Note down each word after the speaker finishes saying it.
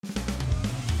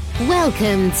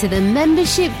Welcome to the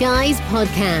Membership Guys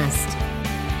podcast.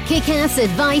 Kick-ass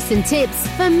advice and tips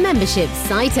for membership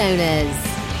site owners.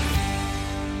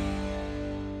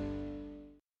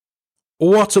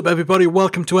 What's up, everybody?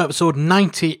 Welcome to episode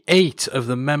 98 of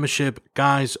the Membership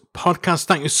Guys podcast.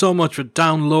 Thank you so much for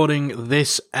downloading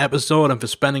this episode and for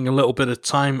spending a little bit of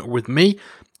time with me.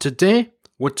 Today,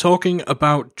 we're talking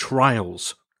about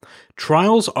trials.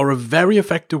 Trials are a very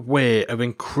effective way of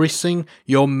increasing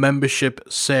your membership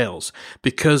sales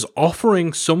because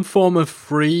offering some form of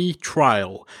free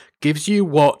trial gives you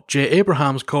what Jay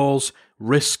Abrahams calls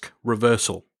risk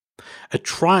reversal. A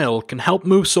trial can help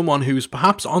move someone who's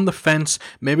perhaps on the fence,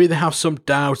 maybe they have some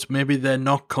doubts, maybe they're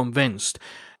not convinced.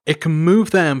 It can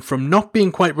move them from not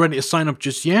being quite ready to sign up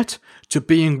just yet to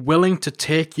being willing to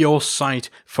take your site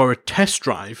for a test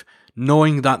drive,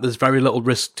 knowing that there's very little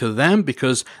risk to them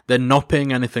because they're not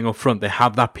paying anything up front. They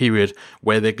have that period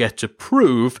where they get to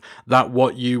prove that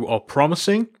what you are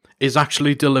promising is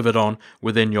actually delivered on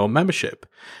within your membership.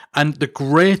 And the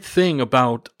great thing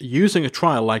about using a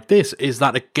trial like this is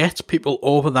that it gets people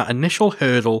over that initial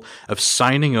hurdle of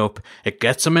signing up. It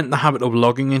gets them into the habit of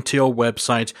logging into your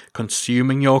website,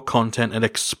 consuming your content, and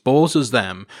exposes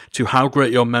them to how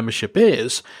great your membership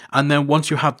is. And then once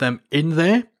you have them in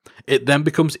there, it then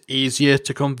becomes easier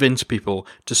to convince people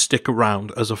to stick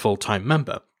around as a full-time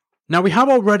member. Now, we have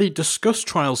already discussed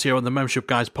trials here on the Membership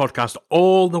Guys podcast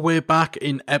all the way back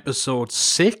in episode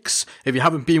 6. If you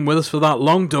haven't been with us for that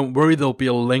long, don't worry, there'll be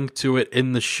a link to it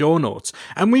in the show notes.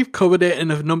 And we've covered it in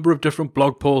a number of different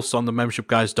blog posts on the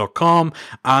membershipguys.com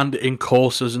and in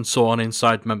courses and so on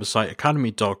inside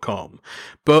membersiteacademy.com.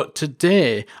 But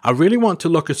today, I really want to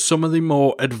look at some of the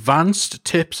more advanced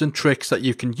tips and tricks that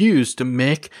you can use to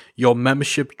make your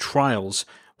membership trials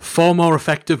far more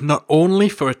effective, not only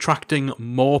for attracting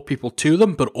more people to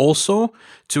them, but also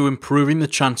to improving the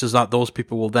chances that those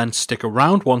people will then stick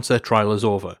around once their trial is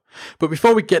over. But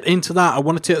before we get into that, I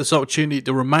want to take this opportunity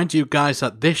to remind you guys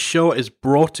that this show is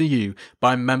brought to you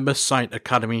by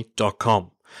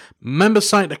membersiteacademy.com.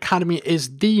 Membersite Academy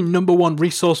is the number one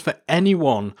resource for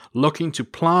anyone looking to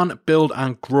plan, build,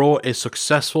 and grow a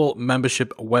successful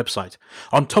membership website.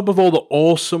 On top of all the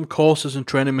awesome courses and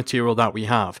training material that we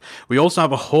have, we also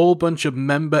have a whole bunch of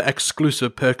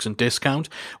member-exclusive perks and discount.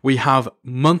 We have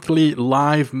monthly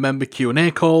live member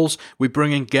Q&A calls. We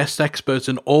bring in guest experts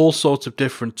in all sorts of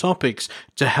different topics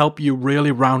to help you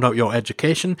really round out your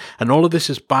education. And all of this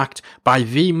is backed by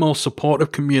the most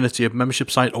supportive community of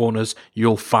membership site owners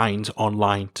you'll find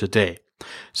online today.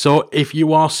 So if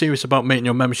you are serious about making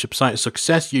your membership site a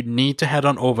success, you need to head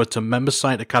on over to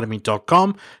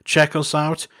membersiteacademy.com, check us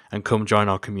out, and come join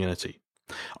our community.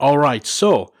 Alright,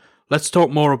 so let's talk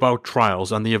more about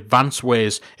trials and the advanced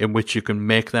ways in which you can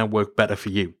make them work better for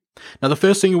you. Now, the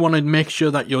first thing you want to make sure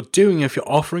that you're doing if you're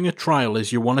offering a trial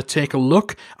is you want to take a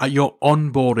look at your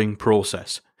onboarding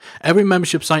process. Every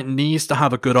membership site needs to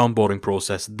have a good onboarding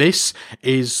process. This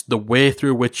is the way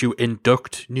through which you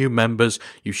induct new members,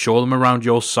 you show them around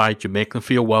your site, you make them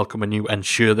feel welcome, and you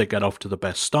ensure they get off to the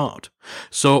best start.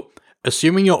 So,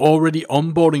 assuming you're already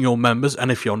onboarding your members,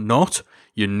 and if you're not,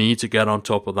 you need to get on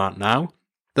top of that now.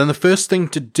 Then the first thing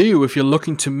to do if you're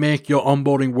looking to make your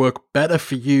onboarding work better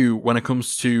for you when it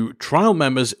comes to trial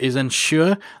members is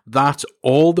ensure that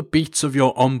all the beats of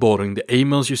your onboarding, the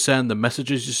emails you send, the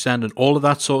messages you send, and all of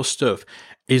that sort of stuff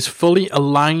is fully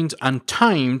aligned and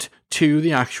timed to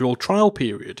the actual trial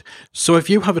period. So if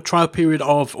you have a trial period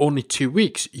of only 2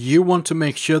 weeks, you want to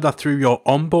make sure that through your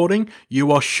onboarding, you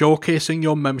are showcasing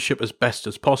your membership as best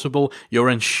as possible. You're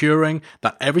ensuring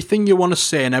that everything you want to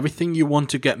say and everything you want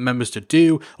to get members to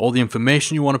do, all the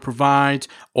information you want to provide,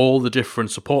 all the different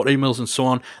support emails and so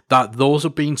on, that those are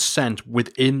being sent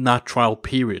within that trial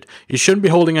period. You shouldn't be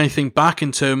holding anything back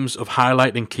in terms of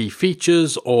highlighting key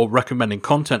features or recommending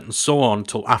content and so on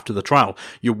until after the trial.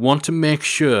 You want to make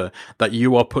sure that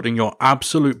you are putting your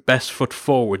absolute best foot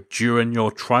forward during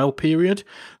your trial period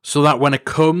so that when it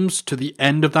comes to the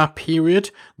end of that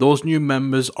period, those new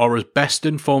members are as best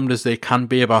informed as they can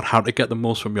be about how to get the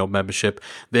most from your membership.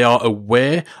 They are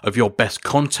aware of your best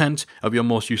content, of your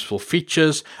most useful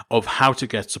features, of how to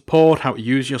get support, how to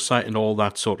use your site, and all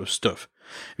that sort of stuff.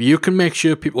 You can make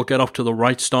sure people get off to the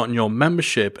right start in your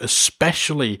membership,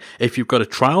 especially if you've got a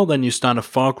trial, then you stand a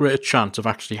far greater chance of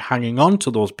actually hanging on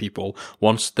to those people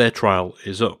once their trial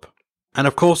is up. And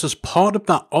of course, as part of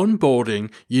that onboarding,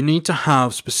 you need to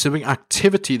have specific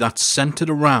activity that's centered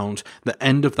around the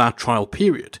end of that trial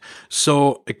period.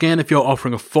 So again, if you're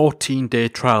offering a 14-day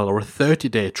trial or a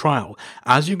 30-day trial,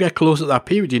 as you get close to that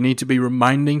period, you need to be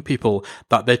reminding people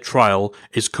that their trial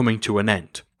is coming to an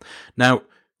end. Now,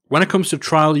 When it comes to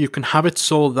trial, you can have it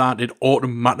so that it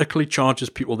automatically charges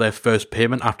people their first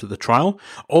payment after the trial,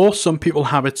 or some people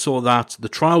have it so that the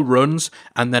trial runs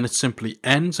and then it simply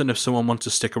ends, and if someone wants to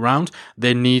stick around,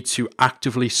 they need to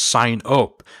actively sign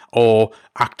up or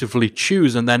actively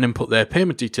choose and then input their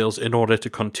payment details in order to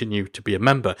continue to be a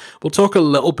member. We'll talk a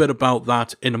little bit about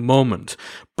that in a moment,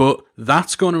 but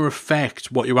that's going to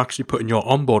affect what you actually put in your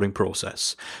onboarding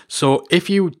process. So if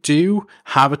you do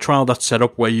have a trial that's set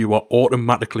up where you are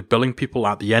automatically billing people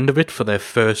at the end of it for their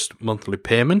first monthly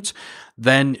payment,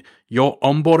 then your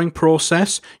onboarding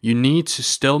process, you need to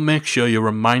still make sure you're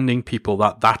reminding people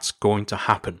that that's going to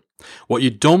happen. What you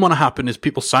don't want to happen is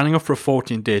people signing up for a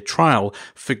 14-day trial,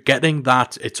 forgetting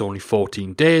that it's only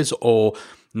 14 days or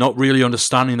not really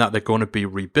understanding that they're going to be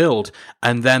rebilled,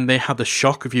 and then they have the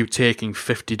shock of you taking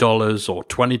 $50 or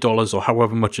 $20 or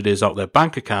however much it is out of their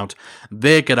bank account.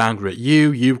 They get angry at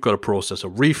you, you've got to process a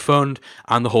refund,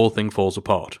 and the whole thing falls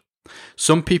apart.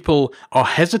 Some people are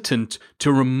hesitant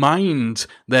to remind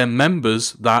their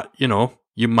members that,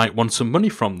 you might want some money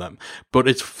from them. But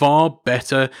it's far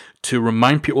better to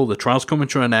remind people the trial's coming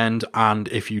to an end, and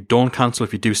if you don't cancel,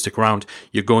 if you do stick around,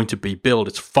 you're going to be billed.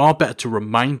 It's far better to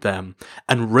remind them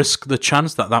and risk the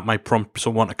chance that that might prompt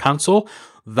someone to cancel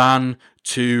than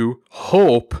to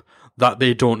hope that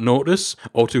they don't notice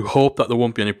or to hope that there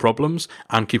won't be any problems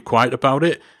and keep quiet about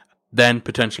it, then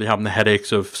potentially having the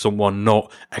headaches of someone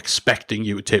not expecting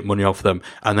you to take money off them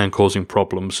and then causing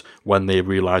problems when they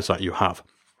realize that you have.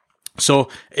 So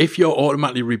if you're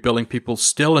automatically rebilling people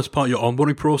still as part of your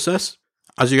onboarding process,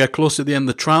 as you get close to the end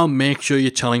of the trial, make sure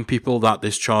you're telling people that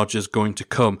this charge is going to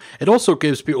come. It also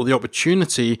gives people the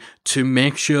opportunity to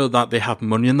make sure that they have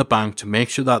money in the bank, to make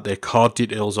sure that their card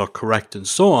details are correct and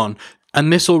so on.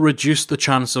 And this will reduce the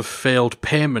chance of failed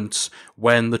payments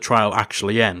when the trial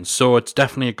actually ends. So it's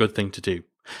definitely a good thing to do.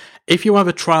 If you have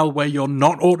a trial where you're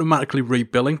not automatically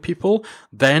rebilling people,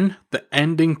 then the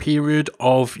ending period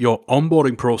of your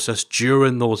onboarding process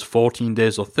during those 14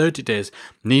 days or 30 days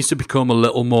needs to become a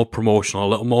little more promotional,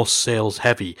 a little more sales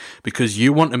heavy, because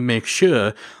you want to make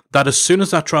sure that as soon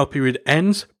as that trial period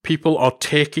ends, people are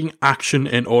taking action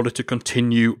in order to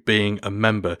continue being a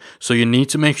member. So you need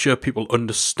to make sure people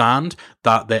understand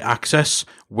that their access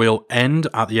will end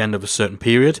at the end of a certain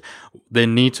period. They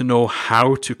need to know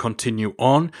how to continue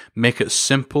on, make it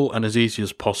simple and as easy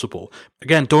as possible.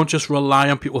 Again, don't just rely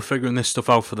on people figuring this stuff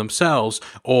out for themselves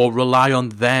or rely on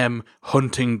them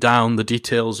hunting down the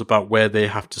details about where they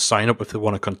have to sign up if they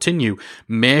want to continue.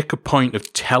 Make a point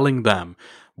of telling them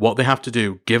what they have to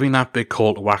do, giving that big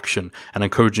call to action and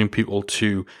encouraging people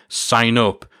to sign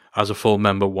up as a full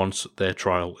member once their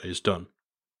trial is done.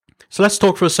 So let's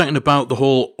talk for a second about the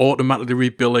whole automatically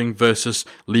rebilling versus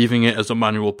leaving it as a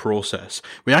manual process.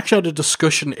 We actually had a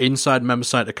discussion inside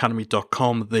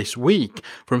membersiteacademy.com this week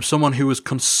from someone who was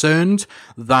concerned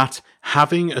that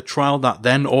having a trial that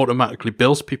then automatically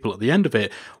bills people at the end of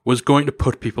it was going to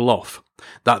put people off.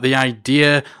 That the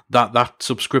idea that that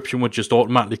subscription would just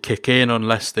automatically kick in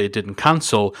unless they didn't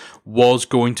cancel was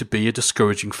going to be a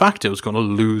discouraging factor. It was going to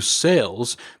lose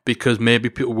sales because maybe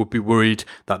people would be worried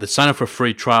that they sign up for a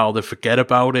free trial, they forget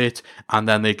about it, and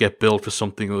then they get billed for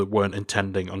something that they weren't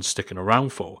intending on sticking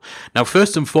around for. Now,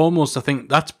 first and foremost, I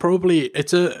think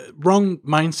it's a wrong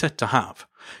mindset to have.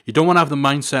 You don't want to have the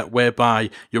mindset whereby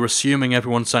you're assuming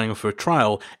everyone signing up for a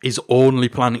trial is only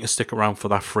planning to stick around for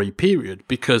that free period,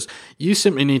 because you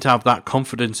simply need to have that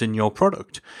confidence in your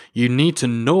product. You need to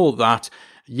know that,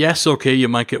 yes, okay, you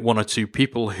might get one or two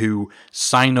people who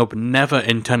sign up never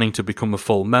intending to become a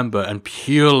full member and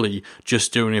purely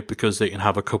just doing it because they can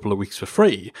have a couple of weeks for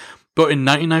free. But in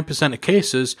 99% of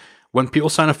cases, when people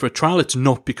sign up for a trial, it's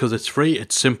not because it's free,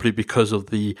 it's simply because of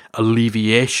the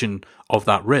alleviation of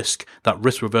that risk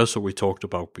reversal we talked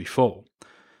about before.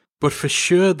 But for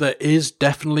sure, there is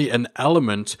definitely an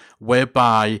element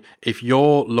whereby if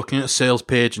you're looking at a sales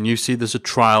page and you see there's a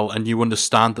trial and you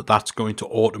understand that that's going to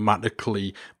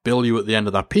automatically bill you at the end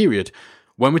of that period,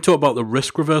 when we talk about the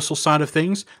risk reversal side of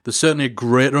things, there's certainly a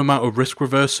greater amount of risk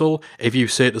reversal if you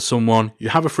say to someone, you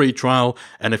have a free trial,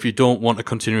 and if you don't want to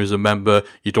continue as a member,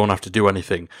 you don't have to do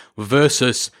anything.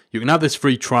 Versus, you can have this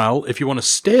free trial. If you want to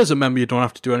stay as a member, you don't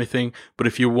have to do anything. But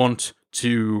if you want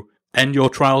to end your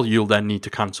trial, you'll then need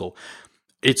to cancel.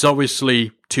 It's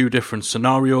obviously two different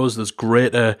scenarios. There's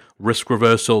greater risk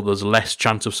reversal. There's less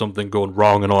chance of something going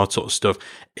wrong and all that sort of stuff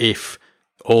if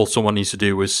all someone needs to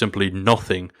do is simply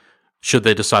nothing, should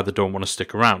they decide they don't want to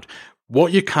stick around.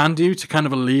 What you can do to kind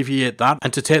of alleviate that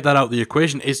and to take that out of the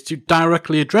equation is to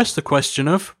directly address the question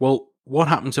of, well, what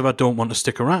happens if I don't want to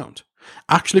stick around?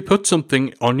 Actually put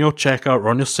something on your checkout or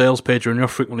on your sales page or on your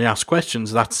frequently asked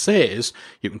questions that says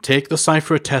you can take the site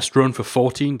for a test run for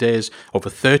 14 days over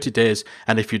 30 days,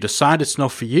 and if you decide it's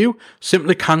not for you,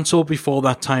 simply cancel before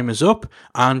that time is up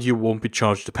and you won't be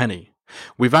charged a penny.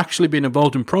 We've actually been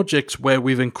involved in projects where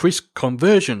we've increased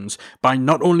conversions by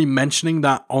not only mentioning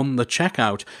that on the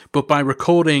checkout, but by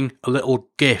recording a little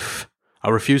GIF. I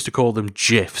refuse to call them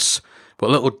GIFs, but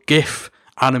a little GIF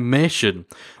animation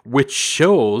which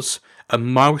shows a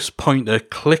mouse pointer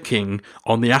clicking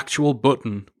on the actual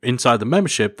button inside the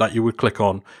membership that you would click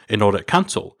on in order to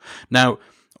cancel. Now,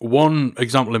 one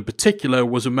example in particular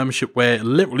was a membership where it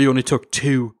literally only took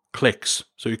 2 clicks.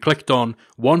 So you clicked on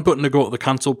one button to go to the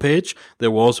cancel page.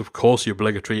 There was, of course, the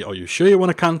obligatory, are you sure you want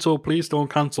to cancel? Please don't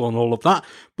cancel, and all of that.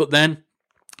 But then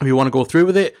if you want to go through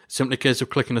with it, simply a case of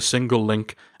clicking a single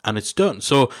link and it's done.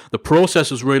 So the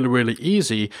process was really, really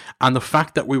easy. And the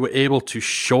fact that we were able to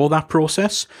show that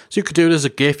process, so you could do it as a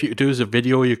GIF, you could do it as a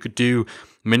video, you could do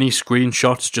mini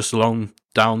screenshots just along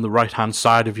down the right-hand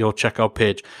side of your checkout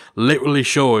page, literally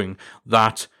showing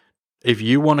that if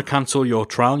you want to cancel your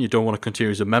trial and you don't want to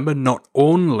continue as a member, not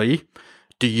only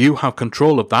do you have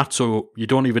control of that, so you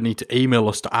don't even need to email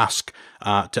us to ask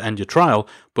to end your trial,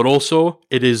 but also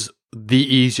it is the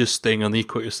easiest thing and the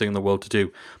quickest thing in the world to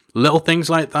do. Little things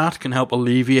like that can help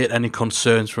alleviate any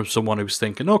concerns from someone who's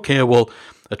thinking, okay, well,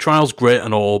 a trial's great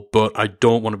and all, but I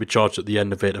don't want to be charged at the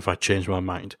end of it if I change my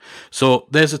mind. So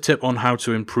there's a tip on how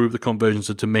to improve the conversions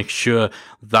and to make sure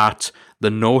that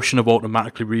the notion of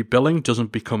automatically rebilling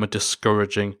doesn't become a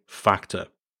discouraging factor.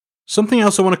 Something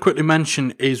else I want to quickly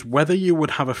mention is whether you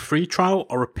would have a free trial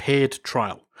or a paid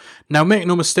trial. Now, make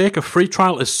no mistake, a free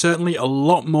trial is certainly a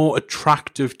lot more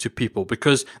attractive to people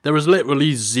because there is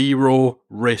literally zero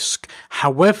risk.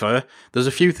 However, there's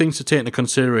a few things to take into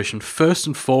consideration. First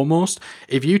and foremost,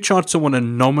 if you charge someone a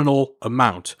nominal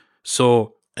amount,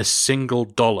 so a single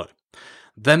dollar,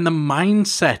 then the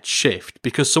mindset shift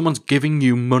because someone's giving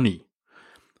you money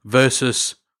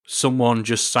versus someone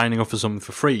just signing up for something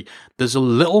for free. There's a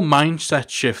little mindset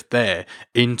shift there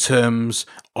in terms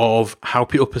of how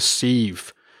people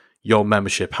perceive your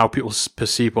membership, how people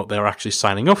perceive what they're actually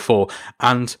signing up for.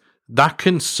 And that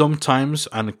can sometimes,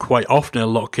 and quite often in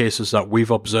a lot of cases that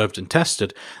we've observed and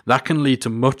tested, that can lead to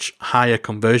much higher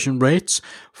conversion rates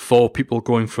for people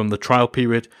going from the trial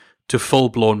period to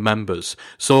full-blown members.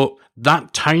 So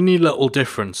that tiny little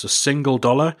difference, a single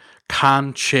dollar,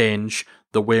 can change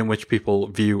the way in which people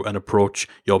view and approach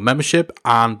your membership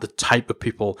and the type of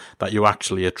people that you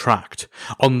actually attract.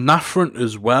 On that front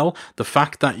as well, the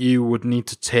fact that you would need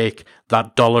to take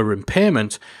that dollar in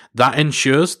payment, that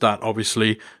ensures that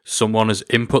obviously someone has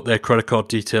input their credit card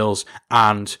details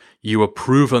and you have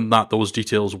proven that those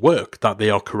details work, that they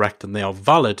are correct and they are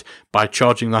valid by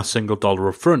charging that single dollar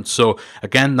up front. So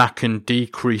again, that can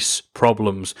decrease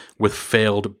problems with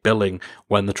failed billing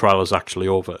when the trial is actually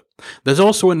over. There's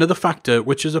also another factor,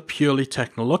 which is a purely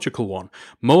technological one.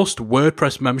 Most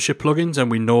WordPress membership plugins,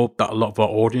 and we know that a lot of our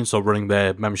audience are running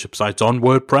their membership sites on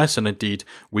WordPress, and indeed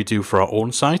we do for our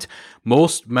own site.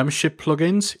 Most membership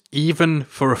plugins, even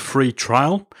for a free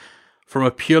trial, from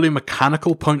a purely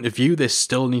mechanical point of view, they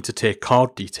still need to take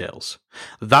card details.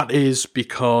 That is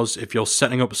because if you're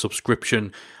setting up a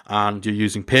subscription and you're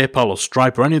using PayPal or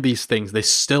Stripe or any of these things, they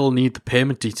still need the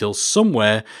payment details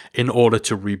somewhere in order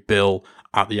to rebill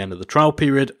at the end of the trial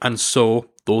period, and so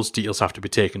those details have to be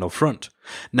taken up front.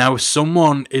 Now, if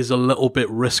someone is a little bit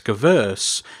risk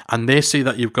averse and they see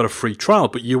that you've got a free trial,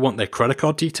 but you want their credit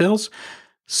card details,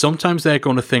 sometimes they're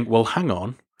going to think, well, hang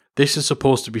on, this is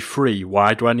supposed to be free.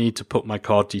 Why do I need to put my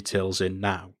card details in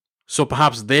now? So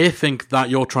perhaps they think that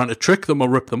you're trying to trick them or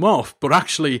rip them off, but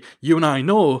actually you and I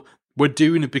know we're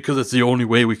doing it because it's the only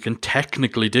way we can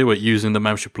technically do it using the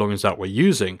membership plugins that we're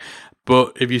using.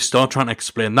 But if you start trying to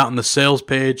explain that on the sales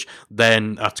page,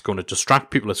 then that's going to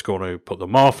distract people. It's going to put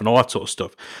them off and all that sort of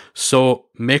stuff. So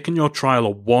making your trial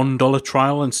a $1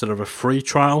 trial instead of a free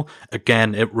trial,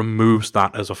 again, it removes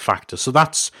that as a factor. So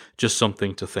that's just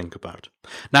something to think about.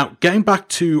 Now, getting back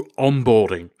to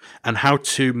onboarding and how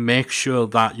to make sure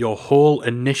that your whole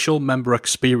initial member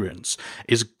experience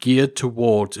is geared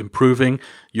towards improving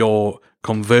your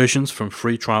conversions from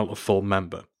free trial to full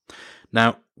member.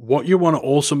 Now, what you want to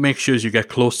also make sure is you get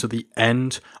close to the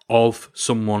end of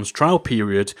someone's trial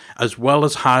period, as well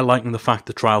as highlighting the fact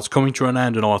the trial's coming to an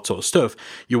end and all that sort of stuff.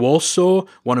 You also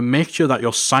want to make sure that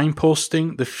you're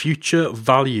signposting the future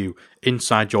value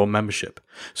inside your membership.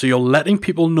 So you're letting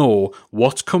people know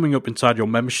what's coming up inside your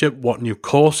membership, what new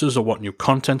courses or what new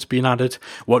content's being added,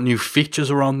 what new features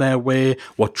are on their way,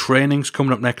 what training's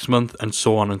coming up next month, and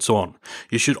so on and so on.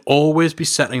 You should always be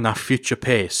setting that future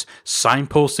pace,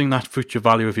 signposting that future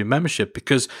value of your membership,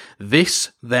 because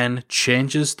this then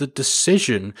changes the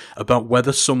decision about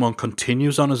whether someone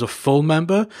continues on as a full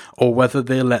member or whether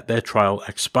they let their trial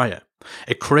expire.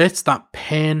 It creates that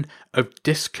pain of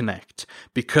disconnect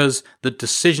because the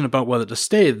decision about whether to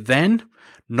stay then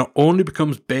not only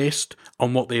becomes based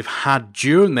on what they've had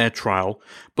during their trial,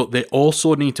 but they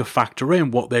also need to factor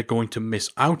in what they're going to miss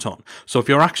out on. So if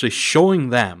you're actually showing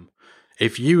them,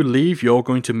 if you leave, you're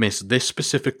going to miss this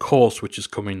specific course which is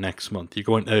coming next month. You're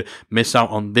going to miss out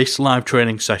on this live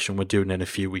training session we're doing in a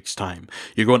few weeks' time.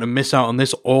 You're going to miss out on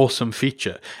this awesome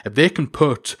feature. If they can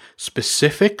put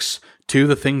specifics to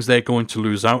the things they're going to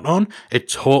lose out on, it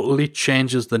totally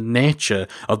changes the nature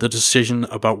of the decision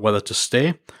about whether to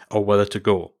stay or whether to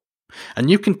go. And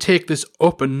you can take this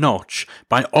up a notch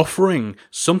by offering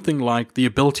something like the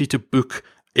ability to book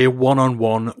a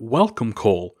one-on-one welcome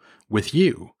call with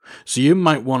you. So you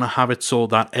might want to have it so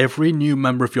that every new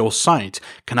member of your site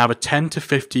can have a 10 to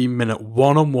 15 minute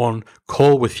one-on-one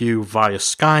call with you via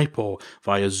Skype or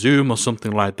via Zoom or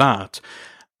something like that.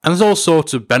 And there's all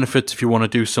sorts of benefits if you want to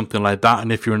do something like that,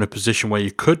 and if you're in a position where you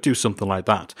could do something like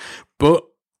that. But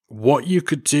what you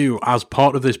could do as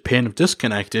part of this pain of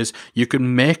disconnect is you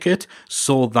can make it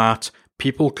so that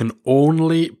people can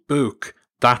only book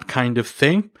that kind of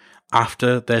thing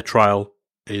after their trial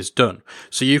is done.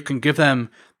 So you can give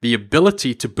them the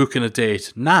ability to book in a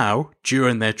date now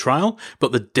during their trial,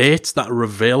 but the dates that are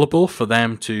available for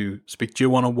them to speak to you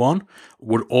one-on-one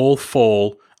would all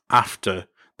fall after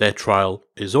their trial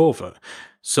is over.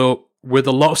 So with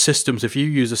a lot of systems, if you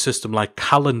use a system like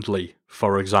Calendly,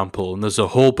 for example, and there's a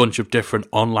whole bunch of different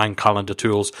online calendar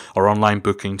tools or online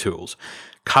booking tools,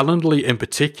 Calendly in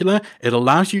particular, it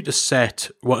allows you to set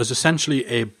what is essentially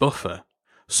a buffer.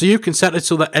 So you can set it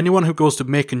so that anyone who goes to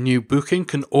make a new booking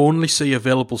can only see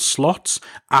available slots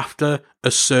after a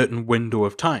certain window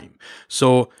of time.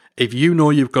 So if you know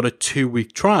you've got a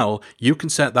 2-week trial, you can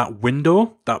set that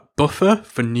window, that buffer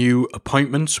for new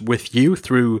appointments with you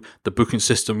through the booking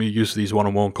system you use for these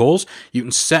one-on-one calls. You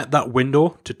can set that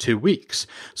window to 2 weeks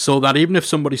so that even if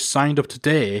somebody signed up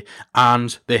today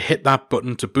and they hit that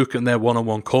button to book in their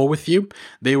one-on-one call with you,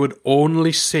 they would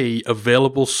only see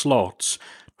available slots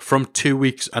from 2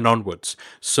 weeks and onwards.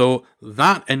 So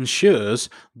that ensures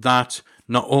that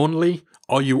not only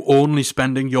are you only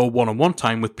spending your one-on-one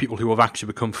time with people who have actually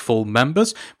become full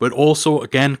members, but also,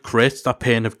 again, creates that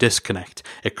pain of disconnect.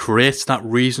 It creates that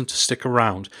reason to stick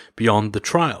around beyond the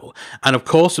trial. And of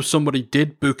course, if somebody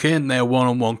did book in their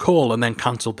one-on-one call and then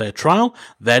cancelled their trial,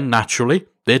 then naturally,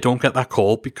 they don't get that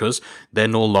call because they're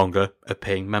no longer a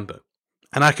paying member.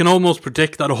 And I can almost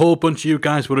predict that a whole bunch of you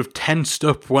guys would have tensed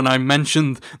up when I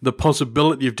mentioned the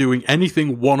possibility of doing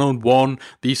anything one-on-one,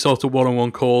 these sorts of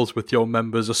one-on-one calls with your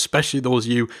members, especially those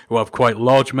of you who have quite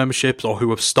large memberships or who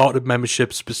have started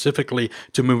memberships specifically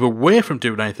to move away from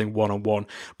doing anything one-on-one.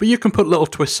 But you can put little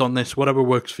twists on this, whatever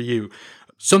works for you.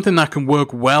 Something that can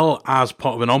work well as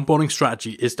part of an onboarding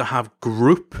strategy is to have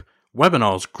group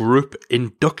webinars, group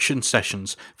induction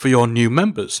sessions for your new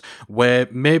members, where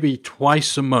maybe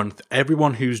twice a month,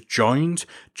 everyone who's joined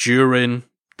during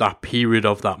that period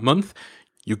of that month,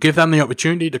 you give them the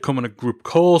opportunity to come on a group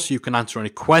call so you can answer any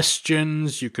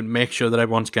questions, you can make sure that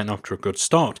everyone's getting off to a good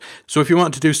start. So if you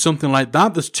want to do something like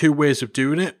that, there's 2 ways of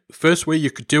doing it. First way,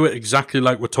 you could do it exactly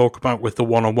like we're talking about with the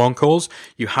one-on-one calls.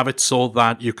 You have it so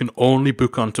that you can only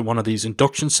book onto one of these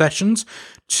induction sessions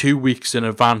 2 weeks in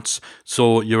advance,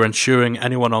 so you're ensuring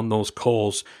anyone on those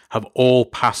calls have all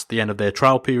passed the end of their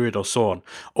trial period or so on.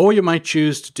 Or you might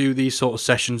choose to do these sort of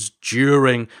sessions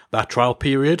during that trial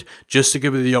period, just to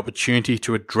give you the opportunity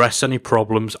to address any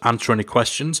problems, answer any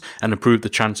questions, and improve the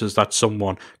chances that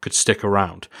someone could stick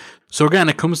around. So again,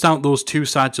 it comes down to those 2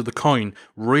 sides of the coin,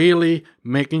 really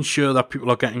making sure that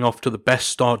people are getting off to the best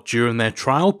start during their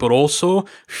trial, but also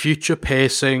future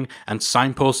pacing and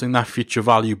signposting that future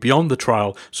value beyond the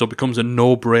trial so it becomes a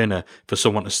no-brainer for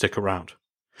someone to stick around.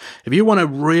 If you want to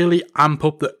really amp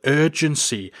up the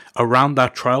urgency around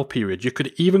that trial period, you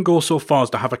could even go so far as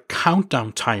to have a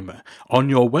countdown timer on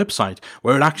your website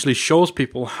where it actually shows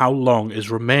people how long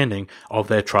is remaining of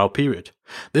their trial period.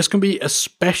 This can be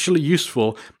especially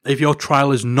useful if your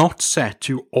trial is not set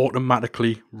to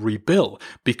automatically rebill,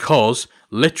 because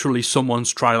literally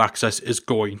someone's trial access is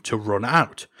going to run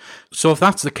out. So if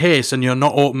that's the case and you're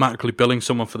not automatically billing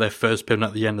someone for their first payment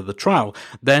at the end of the trial,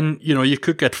 then you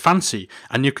could get fancy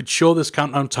and you could show this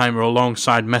countdown timer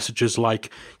alongside messages like,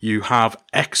 you have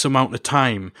X amount of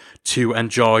time to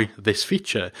enjoy this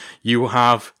feature, you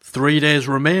have 3 days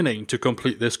remaining to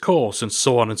complete this course, and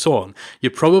so on and so on. You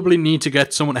probably need to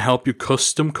get someone to help you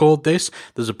custom code this.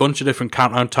 There's a bunch of different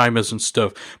countdown timers and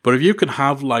stuff, but if you can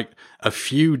have like a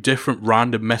few different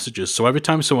random messages, so every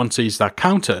time someone sees that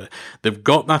counter, they've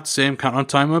got that same countdown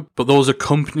timer, but those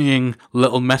accompanying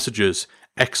little messages,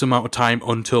 X amount of time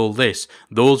until this,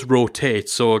 those rotate.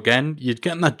 So again, you're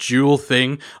getting that dual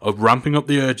thing of ramping up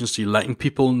the urgency, letting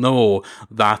people know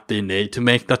that they need to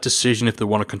make that decision if they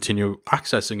want to continue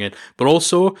accessing it. But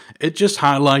also, it just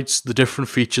highlights the different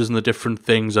features and the different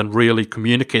things and really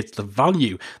communicates the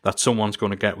value that someone's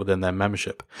going to get within their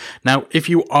membership. Now, if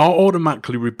you are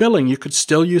automatically rebilling, you could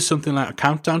still use something like a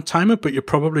countdown timer, but you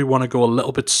probably want to go a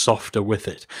little bit softer with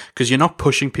it, because you're not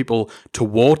pushing people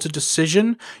towards a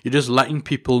decision, you're just letting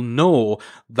people know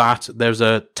that there's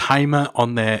a timer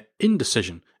on their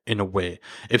indecision in a way.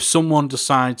 If someone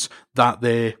decides that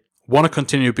they want to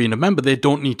continue being a member, they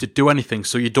don't need to do anything,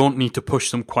 so you don't need to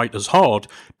push them quite as hard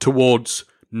towards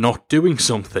not doing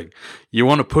something. You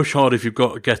want to push hard if you've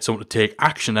got to get someone to take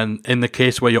action, and in the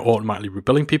case where you're automatically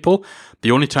rebilling people,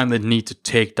 the only time they need to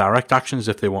take direct action is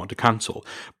if they want to cancel.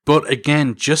 But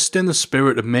again, just in the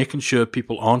spirit of making sure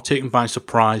people aren't taken by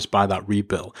surprise by that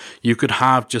rebill, you could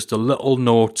have just a little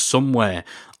note somewhere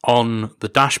on the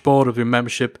dashboard of your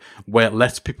membership where it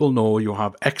lets people know you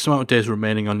have X amount of days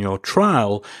remaining on your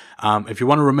trial. If you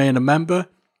want to remain a member,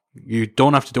 you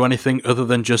don't have to do anything other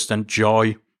than just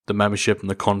enjoy the membership and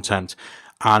the content,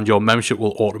 and your membership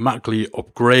will automatically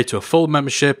upgrade to a full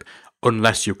membership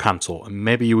unless you cancel. And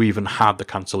maybe you even have the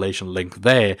cancellation link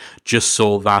there, just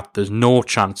so that there's no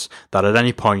chance that at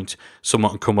any point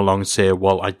someone can come along and say,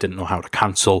 well, I didn't know how to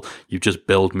cancel, you just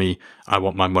billed me, I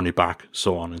want my money back,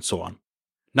 so on and so on.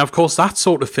 Now, of course, that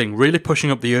sort of thing, really pushing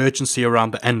up the urgency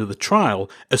around the end of the trial,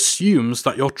 assumes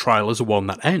that your trial is the one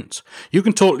that ends. You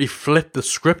can totally flip the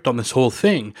script on this whole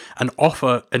thing and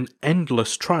offer an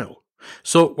endless trial.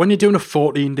 So when you're doing a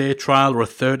 14-day trial or a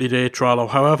 30-day trial or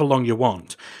however long you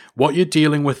want, what you're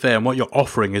dealing with there and what you're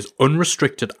offering is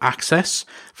unrestricted access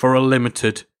for a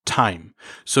limited time.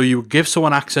 So you give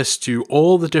someone access to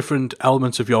all the different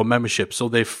elements of your membership so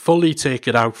they fully take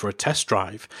it out for a test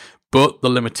drive, but the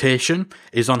limitation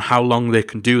is on how long they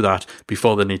can do that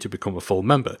before they need to become a full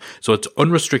member. So it's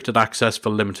unrestricted access for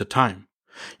limited time.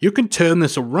 You can turn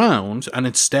this around and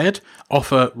instead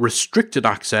offer restricted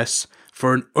access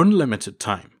for an unlimited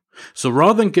time. So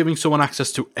rather than giving someone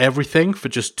access to everything for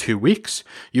just 2 weeks,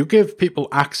 you give people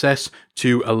access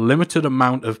to a limited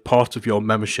amount of part of your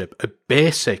membership, a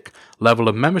basic level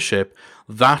of membership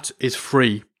that is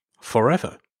free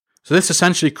forever. So this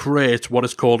essentially creates what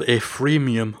is called a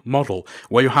freemium model,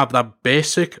 where you have that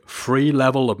basic free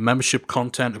level of membership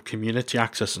content, of community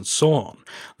access and so on,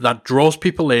 that draws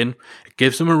people in, it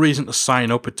gives them a reason to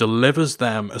sign up, it delivers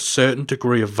them a certain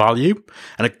degree of value,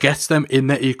 and it gets them in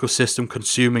their ecosystem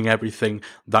consuming everything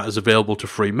that is available to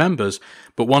free members.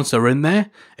 But once they're in there,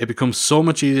 it becomes so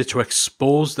much easier to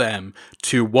expose them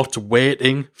to what's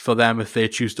waiting for them if they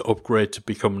choose to upgrade to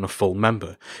becoming a full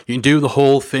member. You can do the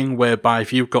whole thing whereby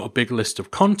if you've got a big list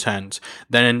of content,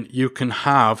 then you can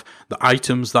have the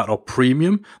items that are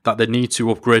premium that they need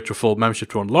to upgrade to a full membership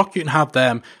to unlock. You can have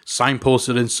them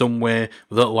signposted in some way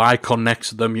with a little icon next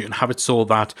to them. You can have it so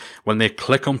that when they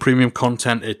click on premium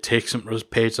content, it takes them to a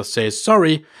page that says,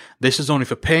 sorry, this is only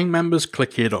for paying members,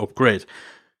 click here to upgrade.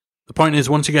 The point is,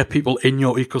 once you get people in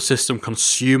your ecosystem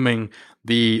consuming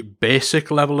the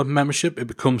basic level of membership, it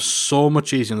becomes so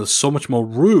much easier and there's so much more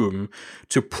room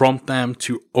to prompt them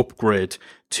to upgrade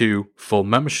to full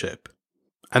membership.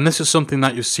 And this is something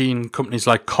that you've seen companies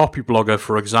like Copyblogger,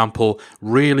 for example,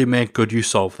 really make good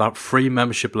use of, that free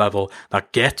membership level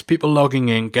that gets people logging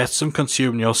in, gets them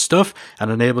consuming your stuff,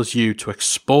 and enables you to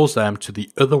expose them to the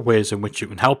other ways in which you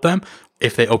can help them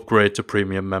if they upgrade to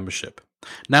premium membership.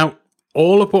 Now,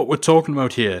 all of what we're talking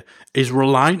about here is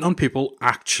reliant on people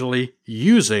actually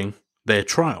using their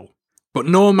trial. But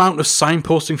no amount of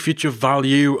signposting feature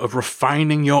value, of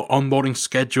refining your onboarding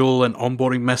schedule and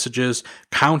onboarding messages,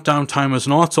 countdown timers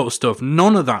and all that sort of stuff,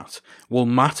 none of that will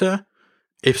matter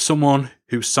if someone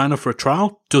who's signed up for a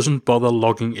trial doesn't bother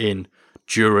logging in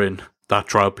during that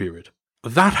trial period.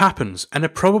 That happens, and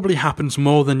it probably happens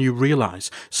more than you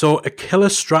realize. So a killer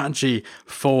strategy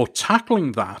for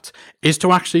tackling that is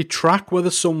to actually track whether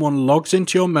someone logs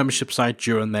into your membership site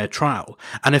during their trial.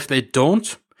 And if they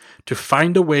don't, to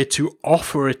find a way to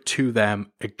offer it to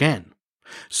them again.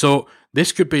 So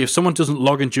this could be if someone doesn't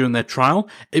log in during their trial,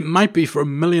 it might be for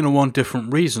 1,000,001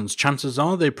 different reasons. Chances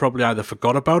are they probably either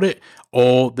forgot about it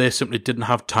or they simply didn't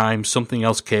have time, something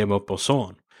else came up or so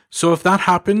on. So if that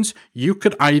happens, you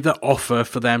could either offer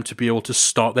for them to be able to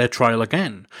start their trial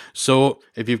again. So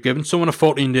if you've given someone a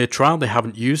 14-day trial, they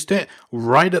haven't used it,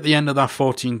 right at the end of that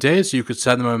 14 days, you could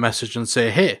send them a message and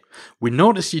say, hey, we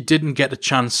noticed you didn't get a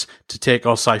chance to take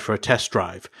our site for a test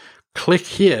drive. Click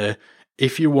here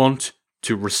if you want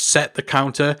to reset the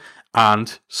counter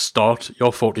and start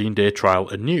your 14-day trial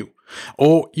anew.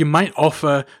 Or you might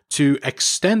offer to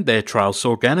extend their trial.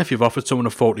 So again, if you've offered someone a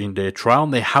 14-day trial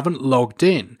and they haven't logged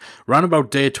in, around about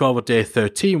day 12 or day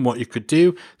 13, what you could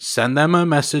do, send them a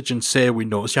message and say, we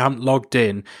notice you haven't logged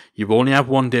in. You only have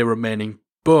 1 day remaining.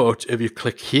 But if you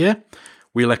click here,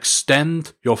 we'll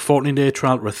extend your 14-day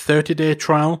trial to a 30-day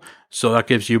trial. So that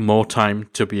gives you more time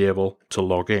to be able to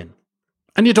log in.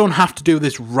 And you don't have to do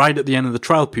this right at the end of the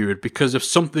trial period, because if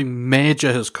something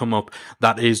major has come up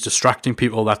that is distracting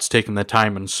people, that's taking their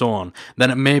time and so on,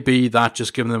 then it may be that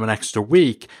just giving them an extra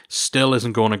week still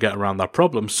isn't going to get around that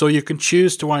problem. So you can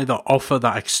choose to either offer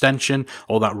that extension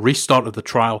or that restart of the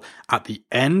trial at the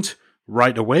end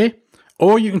right away,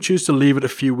 or you can choose to leave it a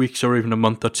few weeks or even a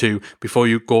month or two before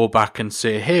you go back and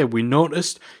say, hey, we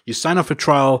noticed you signed up for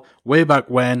trial way back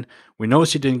when. We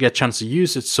noticed you didn't get a chance to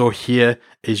use it, so here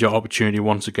is your opportunity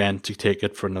once again to take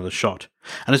it for another shot.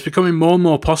 And it's becoming more and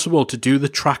more possible to do the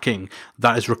tracking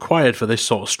that is required for this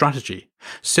sort of strategy.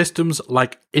 Systems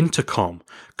like Intercom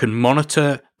can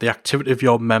monitor the activity of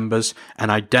your members and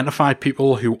identify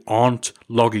people who aren't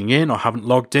logging in or haven't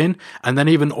logged in, and then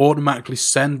even automatically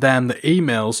send them the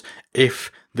emails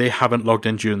if they haven't logged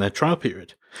in during their trial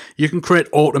period. You can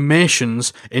create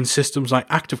automations in systems like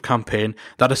ActiveCampaign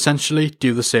that essentially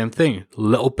do the same thing. A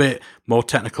little bit more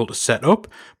technical to set up,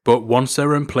 but once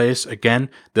they're in place, again,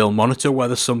 they'll monitor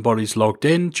whether somebody's logged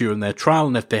in during their trial,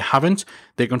 and if they haven't,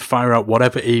 they can fire out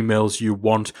whatever emails you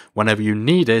want whenever you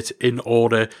need it in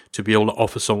order to be able to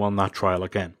offer someone that trial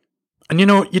again. And you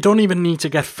know, you don't even need to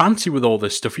get fancy with all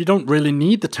this stuff. You don't really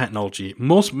need the technology.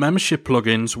 Most membership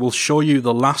plugins will show you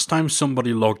the last time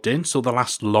somebody logged in, so the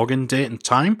last login date and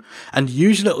time, and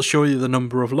usually it'll show you the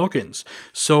number of logins.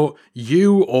 So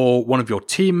you or one of your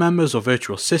team members or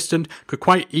virtual assistant could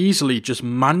quite easily just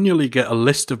manually get a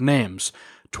list of names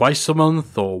twice a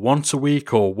month or once a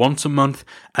week or once a month,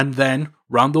 and then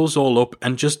round those all up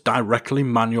and just directly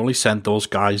manually send those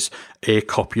guys a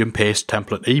copy and paste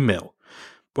template email.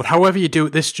 But however you do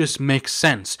it, this just makes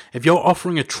sense. If you're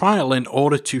offering a trial in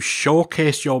order to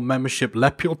showcase your membership,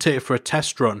 let people take it for a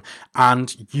test run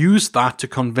and use that to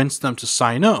convince them to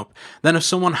sign up, then if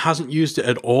someone hasn't used it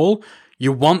at all,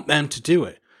 you want them to do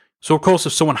it. So of course,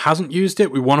 if someone hasn't used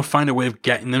it, we want to find a way of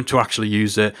getting them to actually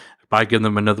use it by giving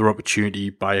them another opportunity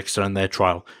by extending their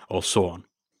trial or so on.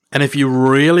 And if you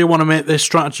really want to make this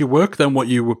strategy work, then what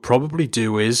you would probably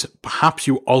do is perhaps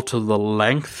you alter the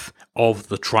length of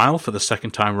the trial for the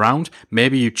second time round.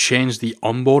 Maybe you change the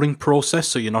onboarding process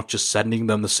so you're not just sending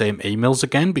them the same emails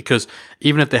again, because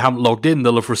even if they haven't logged in,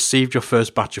 they'll have received your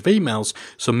first batch of emails.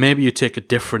 So maybe you take a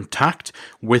different tact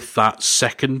with that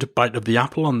second bite of the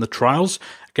apple on the trials.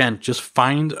 Again, just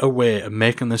find a way of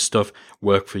making this stuff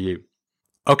work for you.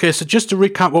 Okay, so just to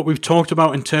recap what we've talked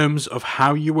about in terms of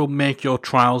how you will make your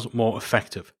trials more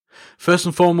effective. First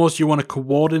and foremost, you want to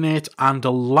coordinate and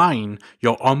align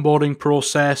your onboarding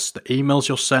process, the emails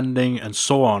you're sending, and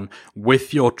so on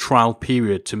with your trial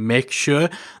period to make sure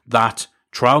that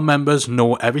trial members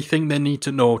know everything they need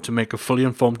to know to make a fully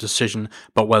informed decision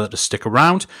about whether to stick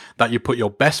around, that you put your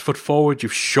best foot forward,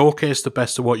 you've showcased the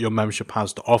best of what your membership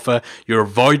has to offer, you're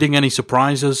avoiding any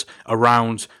surprises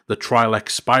around the trial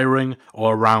expiring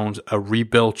or around a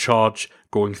rebill charge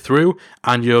going through,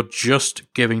 and you're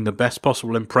just giving the best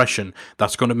possible impression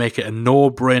that's going to make it a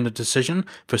no-brainer decision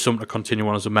for someone to continue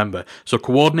on as a member. So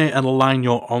coordinate and align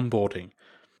your onboarding.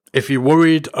 If you're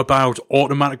worried about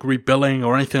automatic rebilling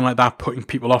or anything like that, putting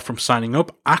people off from signing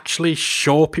up, actually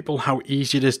show people how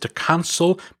easy it is to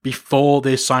cancel before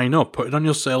they sign up. Put it on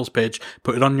your sales page,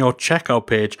 put it on your checkout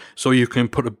page, so you can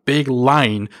put a big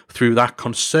line through that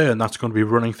concern that's going to be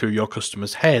running through your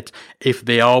customer's head if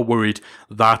they are worried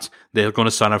that they're going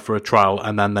to sign up for a trial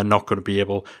and then they're not going to be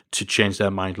able to change their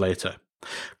mind later.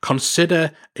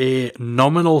 Consider a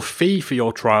nominal fee for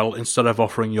your trial instead of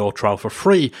offering your trial for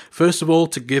free. First of all,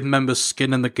 to give members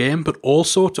skin in the game, but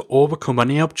also to overcome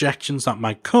any objections that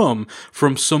might come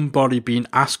from somebody being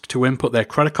asked to input their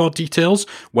credit card details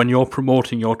when you're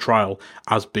promoting your trial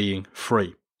as being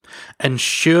free.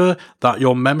 Ensure that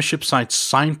your membership site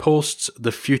signposts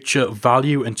the future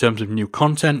value in terms of new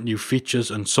content, new features,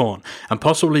 and so on, and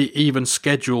possibly even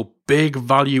schedule big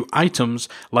value items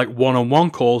like one-on-one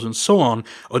calls and so on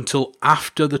until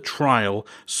after the trial,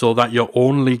 so that you're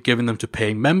only giving them to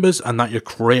paying members and that you're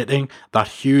creating that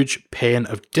huge pain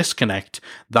of disconnect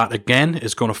that again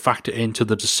is going to factor into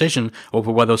the decision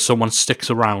over whether someone sticks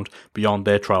around beyond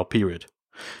their trial period.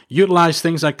 Utilize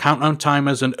things like countdown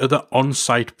timers and other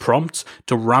on-site prompts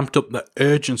to ramp up the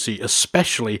urgency,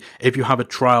 especially if you have a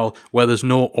trial where there's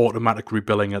no automatic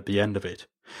rebilling at the end of it.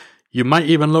 You might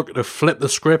even look to flip the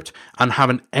script and have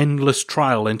an endless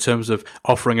trial in terms of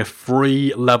offering a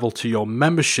free level to your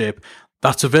membership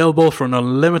that's available for an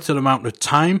unlimited amount of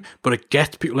time, but it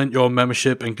gets people into your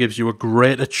membership and gives you a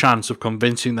greater chance of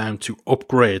convincing them to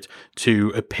upgrade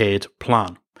to a paid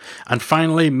plan. And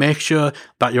finally, make sure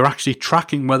that you're actually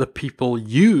tracking whether people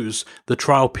use the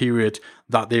trial period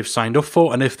that they've signed up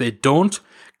for. And if they don't,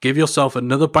 give yourself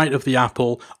another bite of the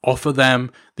apple, offer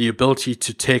them the ability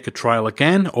to take a trial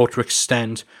again or to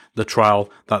extend the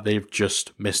trial that they've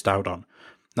just missed out on.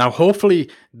 Now, hopefully,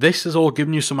 this has all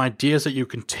given you some ideas that you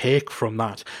can take from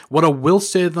that. What I will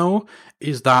say, though,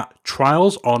 is that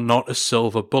trials are not a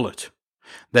silver bullet.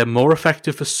 They're more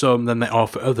effective for some than they are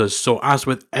for others. So as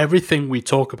with everything we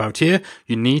talk about here,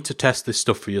 you need to test this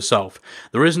stuff for yourself.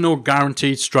 There is no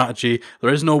guaranteed strategy.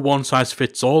 There is no one size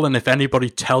fits all. And if anybody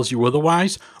tells you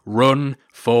otherwise, run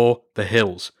for the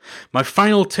hills. My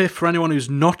final tip for anyone who's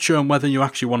not sure on whether you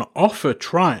actually want to offer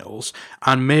trials,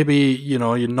 and maybe,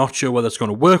 you're not sure whether it's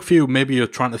going to work for you, maybe you're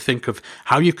trying to think of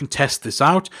how you can test this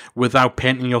out without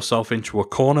painting yourself into a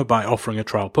corner by offering a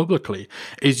trial publicly,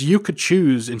 is you could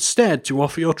choose instead to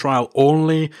offer your trial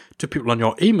only to people on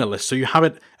your email list. So you have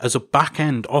it as a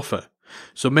back-end offer.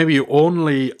 So maybe you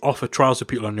only offer trials to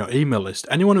people on your email list.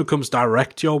 Anyone who comes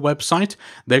direct to your website,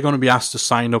 they're going to be asked to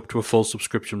sign up to a full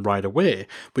subscription right away.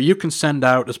 But you can send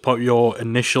out, as part of your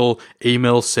initial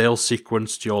email sales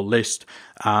sequence to your list,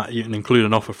 you can include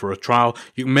an offer for a trial.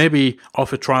 You can maybe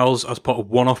offer trials as part of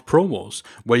one-off promos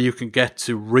where you can get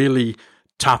to really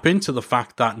tap into the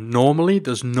fact that normally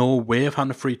there's no way of having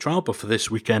a free trial, but for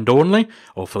this weekend only,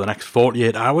 or for the next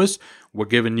 48 hours, we're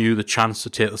giving you the chance to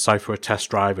take the site for a test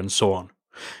drive and so on.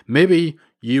 Maybe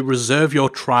you reserve your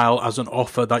trial as an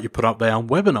offer that you put out there on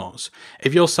webinars.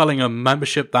 If you're selling a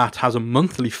membership that has a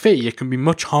monthly fee, it can be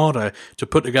much harder to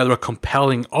put together a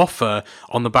compelling offer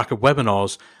on the back of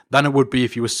webinars than it would be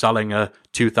if you were selling a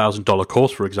 $2,000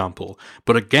 course, for example.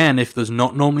 But again, if there's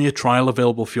not normally a trial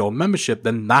available for your membership,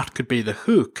 then that could be the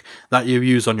hook that you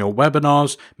use on your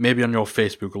webinars, maybe on your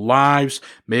Facebook Lives,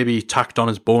 maybe tacked on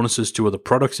as bonuses to other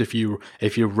products if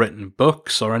you've written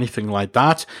books or anything like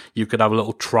that. You could have a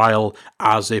little trial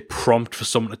as a prompt for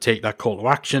someone to take that call to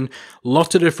action.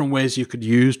 Lots of different ways you could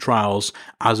use trials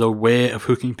as a way of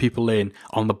hooking people in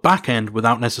on the back end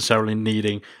without necessarily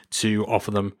needing to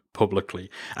offer them publicly.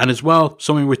 And as well,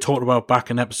 something we talked about back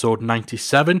in episode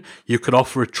 97, you could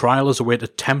offer a trial as a way to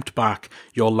tempt back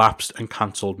your lapsed and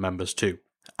cancelled members too.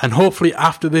 And hopefully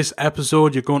after this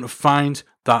episode, you're going to find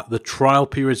that the trial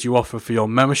periods you offer for your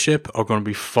membership are going to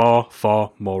be far,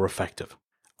 far more effective.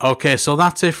 Okay, so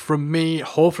that's it from me.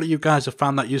 Hopefully you guys have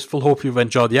found that useful. Hopefully you've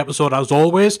enjoyed the episode. As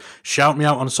always, shout me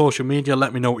out on social media.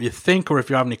 Let me know what you think, or if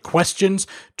you have any questions,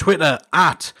 Twitter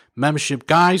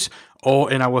 @membershipguys,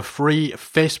 or in our free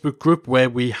Facebook group where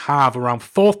we have around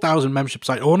 4,000 membership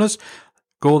site owners.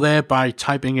 Go there by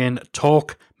typing in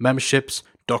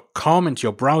talkmemberships.com into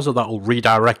your browser. That will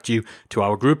redirect you to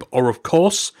our group. Or of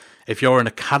course, if you're an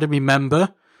Academy member,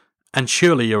 and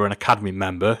surely you're an Academy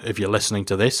member if you're listening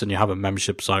to this and you have a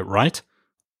membership site, right?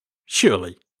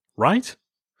 Surely, right?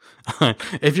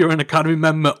 If you're an Academy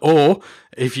member, or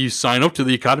if you sign up to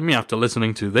the Academy after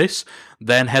listening to this,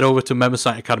 then head over to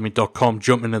membersiteacademy.com,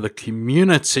 jump into the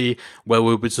community where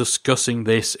we'll be discussing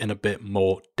this in a bit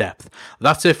more depth.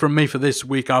 That's it from me for this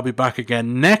week. I'll be back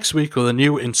again next week with a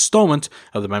new installment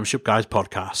of the Membership Guys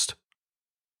podcast.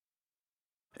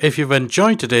 If you've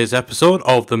enjoyed today's episode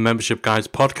of the Membership Guys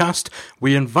podcast,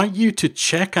 we invite you to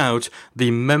check out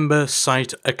the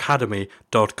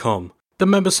membersiteacademy.com. The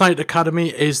Membersite Academy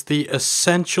is the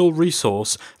essential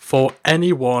resource for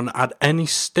anyone at any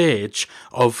stage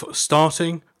of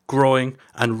starting, growing,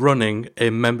 and running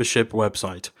a membership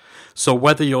website. So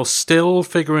whether you're still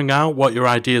figuring out what your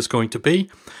idea is going to be,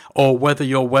 or whether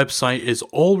your website is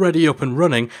already up and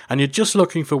running and you're just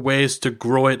looking for ways to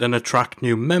grow it and attract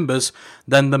new members,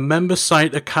 then the Member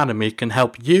Site Academy can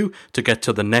help you to get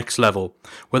to the next level.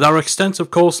 With our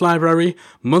extensive course library,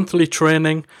 monthly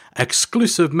training,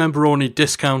 exclusive member-only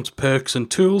discounts, perks and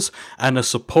tools, and a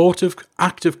supportive,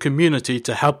 active community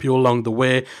to help you along the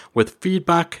way with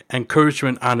feedback,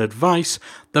 encouragement and advice,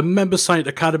 the Member Site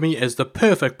Academy is the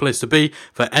perfect place to be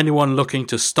for anyone looking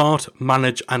to start,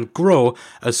 manage and grow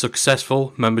a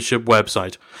successful membership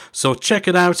website. So check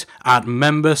it out at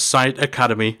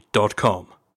membersiteacademy.com.